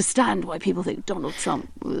understand why people think Donald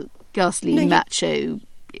Trump, ghastly macho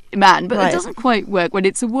man, but it doesn't quite work when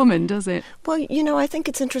it's a woman, does it? Well, I think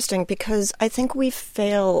it's interesting because I think we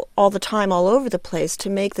fail all the time, all over the place, to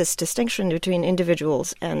make this distinction between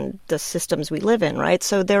individuals and the systems we live in, right?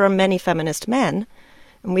 So there are many feminist men,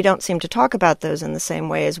 and we don't seem to talk about those in the same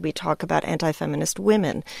way as we talk about anti-feminist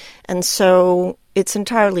women. And so it's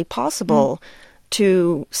entirely possible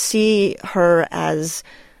to see her as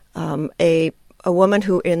a woman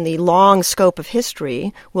who, in the long scope of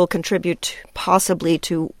history, will contribute possibly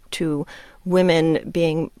to women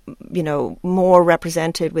being, more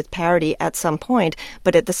represented with parity at some point,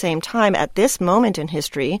 but at the same time, at this moment in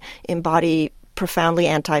history, embody profoundly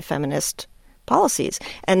anti-feminist policies.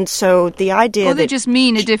 And so the idea that... they just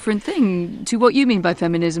mean a different thing to what you mean by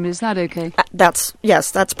feminism. Is that okay? That's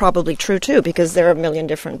probably true too, because there are a million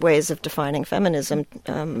different ways of defining feminism.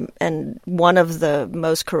 And one of the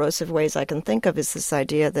most corrosive ways I can think of is this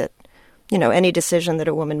idea that, any decision that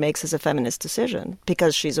a woman makes is a feminist decision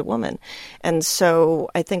because she's a woman. And so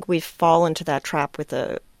I think we fall into that trap with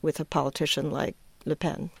a politician like Le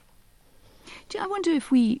Pen. I wonder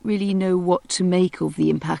if we really know what to make of the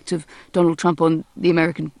impact of Donald Trump on the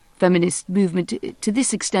American feminist movement to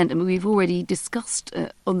this extent. I mean, we've already discussed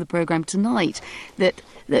on the programme tonight that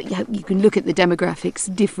you can look at the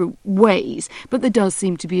demographics different ways, but there does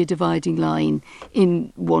seem to be a dividing line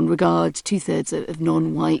in one regard. 2/3 of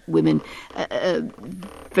non-white women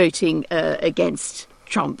voting against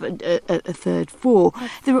Trump, and a third for.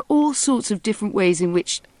 There are all sorts of different ways in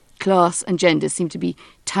which class and gender seem to be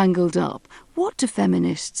tangled up. What do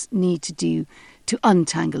feminists need to do to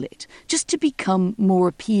untangle it, just to become more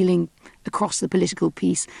appealing across the political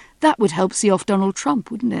piece? That would help see off Donald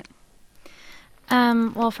Trump, wouldn't it?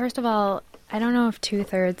 Well, first of all, I don't know if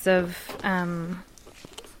 2/3 of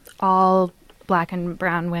all Black and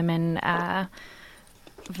brown women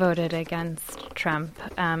voted against Trump.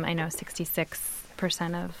 I know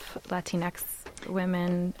 66% of Latinx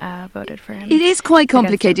women voted for him. It is quite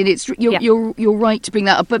complicated. You're right to bring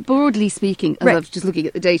that up, but broadly speaking, as I was just looking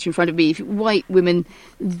at the data in front of me, white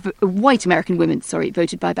American women,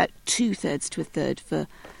 voted by about 2/3 to 1/3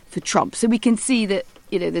 for Trump. So we can see that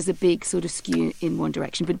there's a big sort of skew in one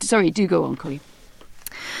direction. But sorry, do go on, Colleen.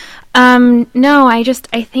 No, I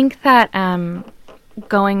think that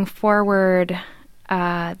going forward,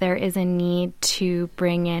 there is a need to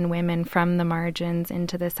bring in women from the margins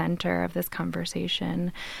into the center of this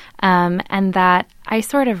conversation, and that I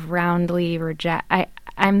sort of roundly reject. I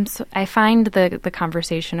find the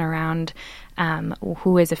conversation around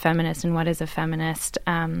who is a feminist and what is a feminist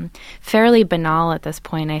fairly banal at this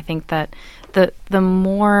point. I think that the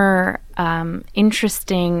more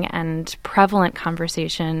interesting and prevalent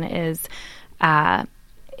conversation is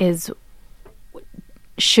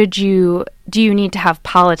do you need to have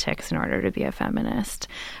politics in order to be a feminist?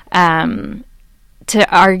 To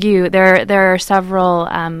argue, there are several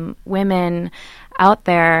women out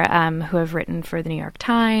there who have written for the New York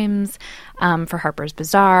Times, for Harper's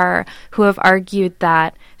Bazaar, who have argued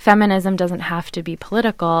that feminism doesn't have to be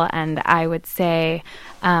political, and I would say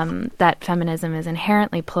that feminism is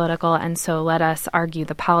inherently political, and so let us argue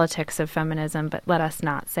the politics of feminism, but let us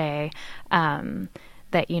not say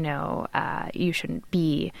that you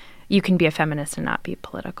can be a feminist and not be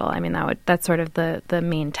political. I mean, that's sort of the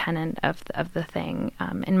main tenet of the thing,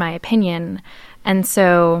 in my opinion. And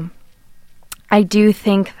so I do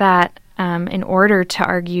think that in order to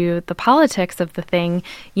argue the politics of the thing,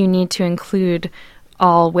 you need to include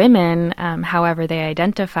all women, however they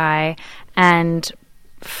identify. And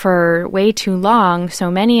for way too long,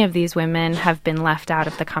 so many of these women have been left out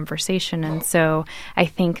of the conversation. And so I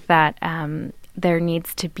think that there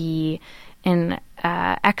needs to be an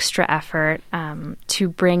extra effort to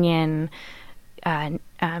bring in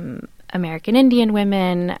American Indian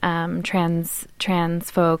women,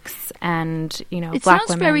 trans folks, and it Black women. It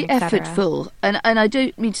sounds very effortful, and I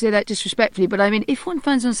don't mean to say that disrespectfully, but I mean if one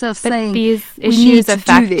finds oneself saying these we need to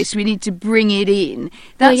do this, we need to bring it in,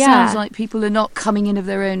 that sounds like people are not coming in of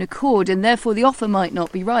their own accord, and therefore the offer might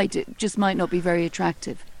not be right. It just might not be very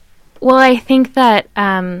attractive. Well, I think that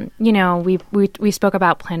we spoke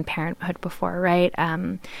about Planned Parenthood before, right?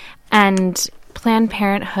 And Planned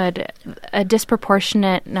Parenthood, a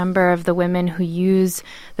disproportionate number of the women who use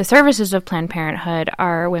the services of Planned Parenthood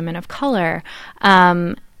are women of color,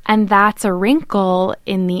 and that's a wrinkle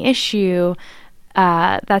in the issue.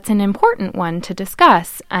 That's an important one to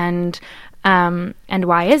discuss, and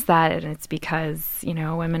why is that? And it's because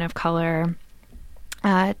women of color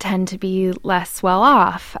tend to be less well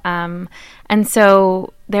off. And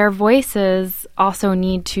so their voices also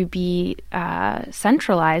need to be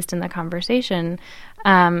centralized in the conversation.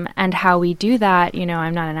 And how we do that,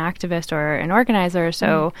 I'm not an activist or an organizer,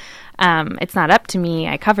 so it's not up to me.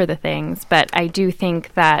 I cover the things. But I do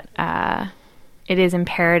think that it is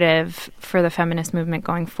imperative for the feminist movement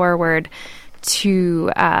going forward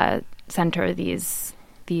to center these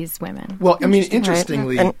women. Well, I mean,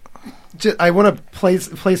 interestingly... Right. I want to play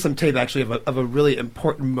some tape, actually, of a really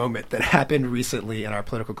important moment that happened recently in our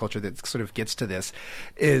political culture that sort of gets to this,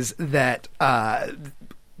 is that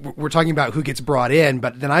we're talking about who gets brought in,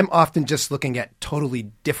 but then I'm often just looking at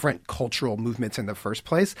totally different cultural movements in the first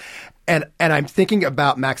place. And I'm thinking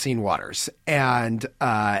about Maxine Waters and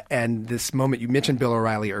this moment. You mentioned Bill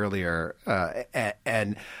O'Reilly earlier,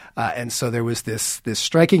 and so there was this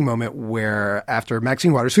striking moment where after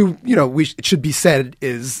Maxine Waters, who it should be said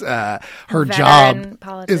is her job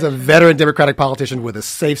is a veteran Democratic politician with a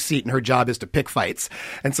safe seat, and her job is to pick fights,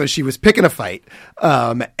 and so she was picking a fight,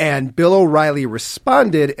 and Bill O'Reilly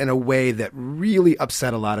responded in a way that really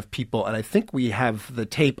upset a lot of people, and I think we have the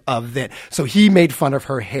tape of that. So he made fun of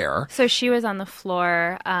her hair. So she was on the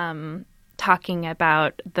floor talking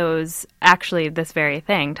about this very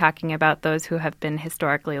thing, talking about those who have been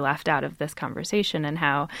historically left out of this conversation and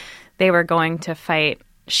how they were going to fight,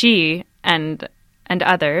 she and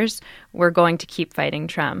others were going to keep fighting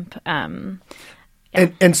Trump. And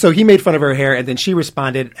so he made fun of her hair, and then she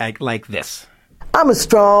responded like this. I'm a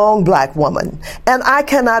strong Black woman, and I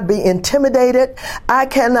cannot be intimidated. I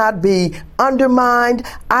cannot be undermined.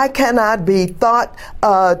 I cannot be thought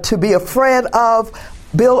to be a friend of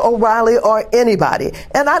Bill O'Reilly or anybody.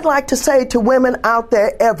 And I'd like to say to women out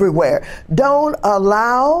there everywhere, don't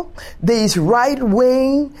allow these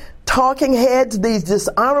right-wing talking heads, these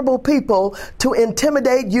dishonorable people to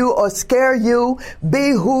intimidate you or scare you.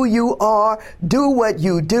 Be who you are, do what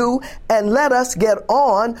you do, and let us get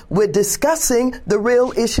on with discussing the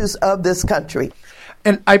real issues of this country.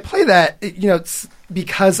 And I play that, it's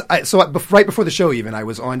because right before the show even, I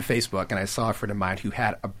was on Facebook and I saw a friend of mine who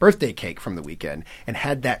had a birthday cake from the weekend and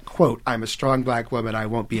had that quote, "I'm a strong black woman, I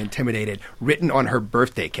won't be intimidated," written on her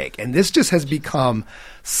birthday cake. And this just has become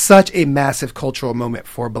such a massive cultural moment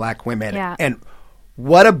for black women. Yeah. And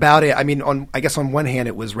what about it? I mean, I guess on one hand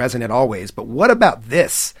it was resonant always, but what about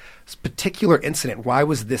this particular incident? Why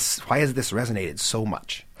has this resonated so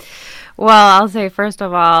much? Well, I'll say, first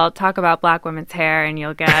of all, talk about black women's hair and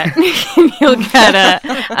you'll get a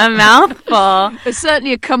mouthful. It's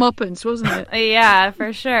certainly a comeuppance, wasn't it? Yeah,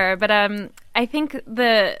 for sure. But I think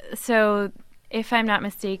if I'm not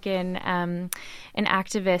mistaken, an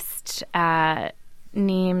activist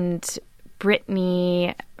named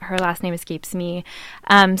Brittany, her last name escapes me,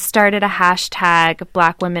 started a hashtag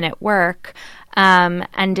Black Women at Work,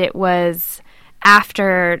 and it was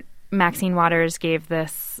after Maxine Waters gave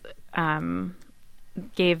this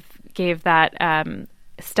gave that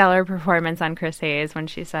stellar performance on Chris Hayes when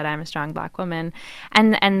she said, "I'm a strong black woman,"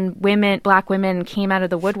 and black women came out of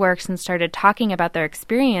the woodworks and started talking about their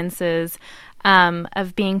experiences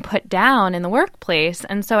of being put down in the workplace.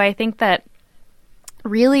 And so I think that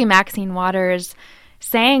really Maxine Waters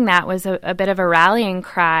saying that was a bit of a rallying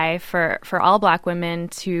cry for all black women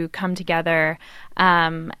to come together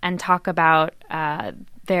and talk about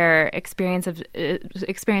their experiences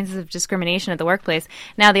of discrimination at the workplace.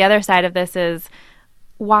 Now, the other side of this is,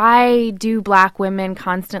 why do black women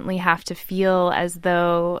constantly have to feel as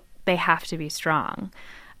though they have to be strong?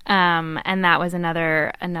 And that was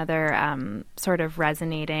another sort of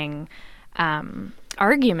resonating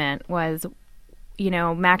argument was,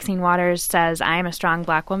 Maxine Waters says, "I am a strong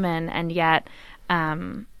black woman," and yet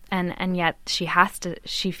she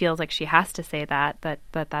feels like she has to say that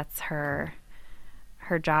that's her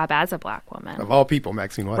job as a black woman. Of all people,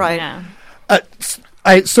 Maxine Waters. Right. Yeah.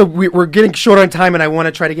 So we're getting short on time, and I want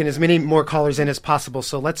to try to get as many more callers in as possible.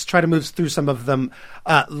 So let's try to move through some of them.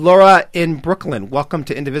 Laura in Brooklyn, welcome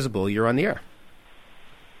to Indivisible. You're on the air.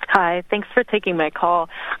 Hi, thanks for taking my call.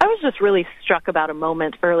 I was just really struck about a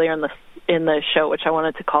moment earlier in the show, which I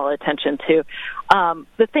wanted to call attention to.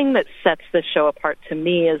 The thing that sets this show apart to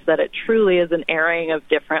me is that it truly is an airing of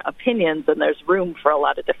different opinions, and there's room for a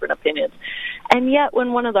lot of different opinions. And yet,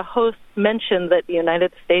 when one of the hosts mentioned that the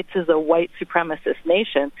United States is a white supremacist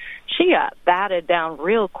nation, she got batted down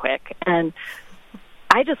real quick. And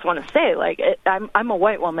I just want to say, I'm a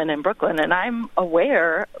white woman in Brooklyn, and I'm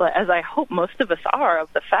aware, as I hope most of us are, of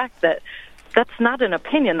the fact that that's not an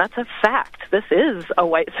opinion. That's a fact. This is a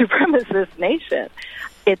white supremacist nation.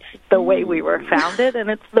 It's the way we were founded, and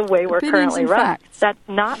it's the way we're currently run. Facts. That's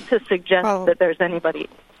not to suggest that there's anybody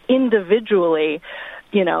individually,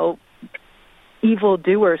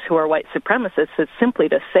 evildoers who are white supremacists. It's simply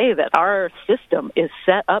to say that our system is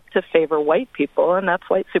set up to favor white people, and that's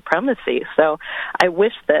white supremacy. So I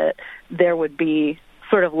wish that there would be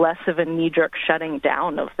sort of less of a knee-jerk shutting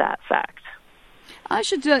down of that fact. I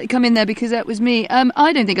should come in there because that was me.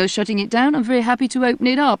 I don't think I was shutting it down. I'm very happy to open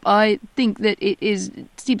it up. I think that it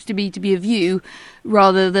seems to be a view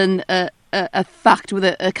rather than a fact with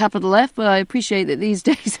a capital F, but I appreciate that these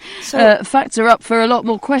days facts are up for a lot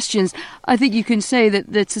more questions. I think you can say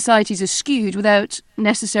that societies are skewed without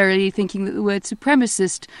necessarily thinking that the word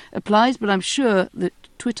supremacist applies, but I'm sure that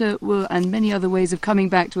Twitter and many other ways of coming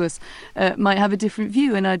back to us might have a different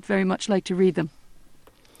view, and I'd very much like to read them.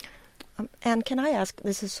 And can I ask,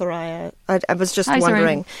 this is Soraya, I was just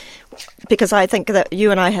wondering, because I think that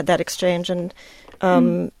you and I had that exchange, and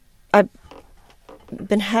I've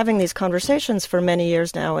been having these conversations for many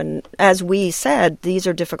years now, and as we said, these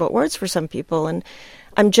are difficult words for some people, and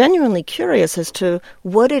I'm genuinely curious as to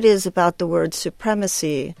what it is about the word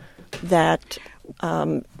supremacy that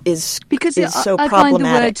is so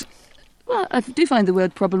problematic. Well, I do find the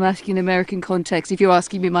word problematic in American context, if you're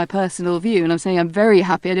asking me my personal view. And I'm saying I'm very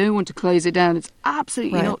happy. I don't want to close it down. It's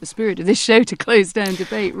absolutely not the spirit of this show to close down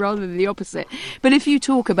debate, rather than the opposite. But if you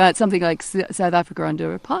talk about something like South Africa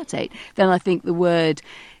under apartheid, then I think the word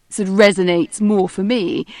sort of resonates more for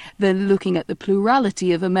me than looking at the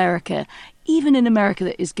plurality of America, even in America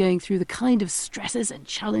that is going through the kind of stresses and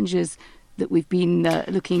challenges that we've been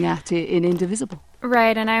looking at in Indivisible.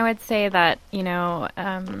 Right, and I would say that,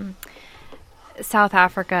 South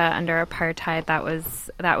Africa under apartheid, that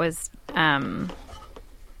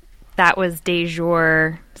was de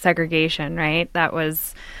jure segregation, right? That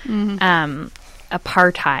was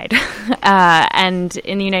apartheid. And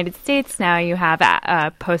in the United States now you have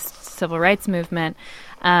a post-civil rights movement.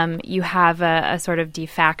 You have a sort of de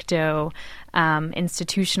facto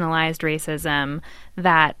institutionalized racism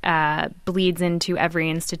that bleeds into every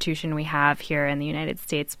institution we have here in the United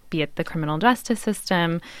States, be it the criminal justice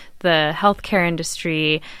system, the healthcare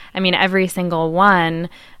industry. I mean, every single one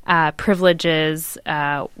privileges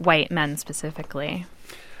white men specifically.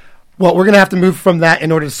 Well, we're going to have to move from that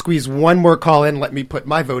in order to squeeze one more call in. Let me put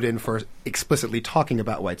my vote in for explicitly talking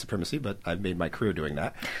about white supremacy, but I've made my career doing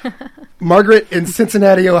that. Margaret in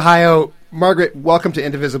Cincinnati, Ohio. Margaret, welcome to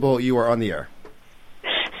Indivisible. You are on the air.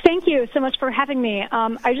 Thank you so much for having me.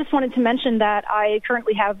 I just wanted to mention that I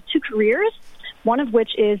currently have two careers, one of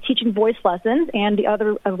which is teaching voice lessons and the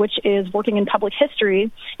other of which is working in public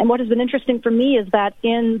history. And what has been interesting for me is that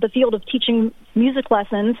in the field of teaching music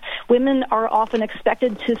lessons, women are often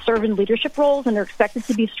expected to serve in leadership roles and are expected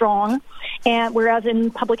to be strong. And whereas in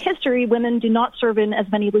public history, women do not serve in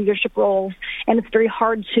as many leadership roles. And it's very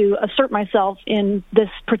hard to assert myself in this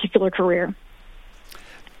particular career.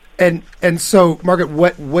 And so, Margaret,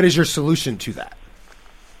 what is your solution to that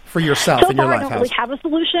for yourself in your life? I don't really have a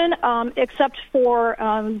solution, except for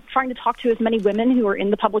trying to talk to as many women who are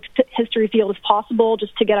in the public history field as possible,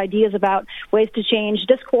 just to get ideas about ways to change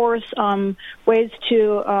discourse, ways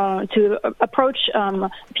to approach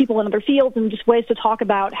people in other fields, and just ways to talk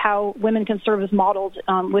about how women can serve as models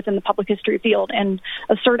within the public history field and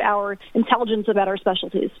assert our intelligence about our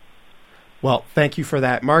specialties. Well, thank you for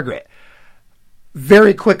that, Margaret.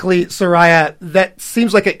 Very quickly, Soraya, that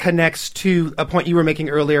seems like it connects to a point you were making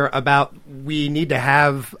earlier about we need to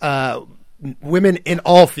have women in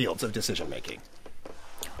all fields of decision making.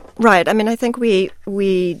 Right. I mean, I think we're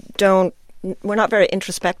not very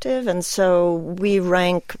introspective, and so we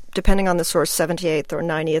rank, depending on the source, 78th or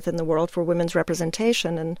 90th in the world for women's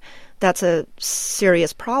representation, and that's a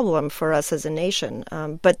serious problem for us as a nation.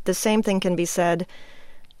 But the same thing can be said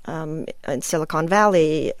in Silicon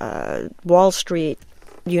Valley, Wall Street,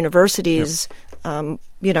 universities. When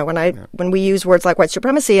we use words like white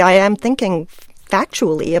supremacy, I am thinking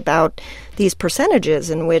factually about these percentages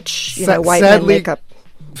in which white men make up.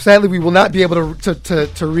 Sadly, we will not be able to go back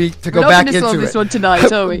into it. We're not going to solve this one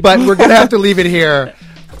tonight, are we? But we're going to have to leave it here.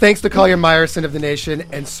 Thanks to Collier Meyerson of The Nation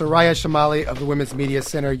and Soraya Shamali of the Women's Media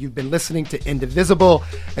Center. You've been listening to Indivisible,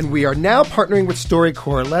 and we are now partnering with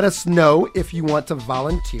StoryCorps. Let us know if you want to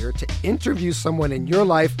volunteer to interview someone in your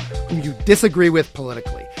life whom you disagree with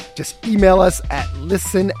politically. Just email us at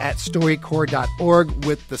listen@storycorps.org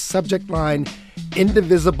with the subject line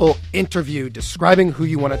Indivisible Interview, describing who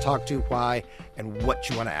you want to talk to, why, and what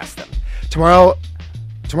you want to ask them. Tomorrow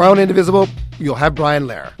on Indivisible, you'll have Brian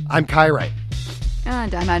Lehrer. I'm Kai Wright.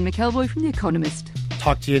 And I'm Anne McElvoy from The Economist.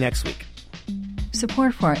 Talk to you next week.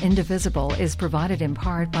 Support for Indivisible is provided in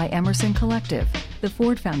part by Emerson Collective, the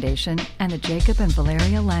Ford Foundation, and the Jacob and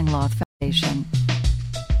Valeria Langloth Foundation.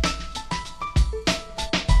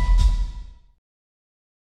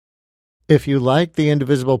 If you like the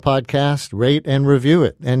Indivisible podcast, rate and review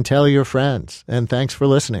it and tell your friends. And thanks for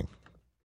listening.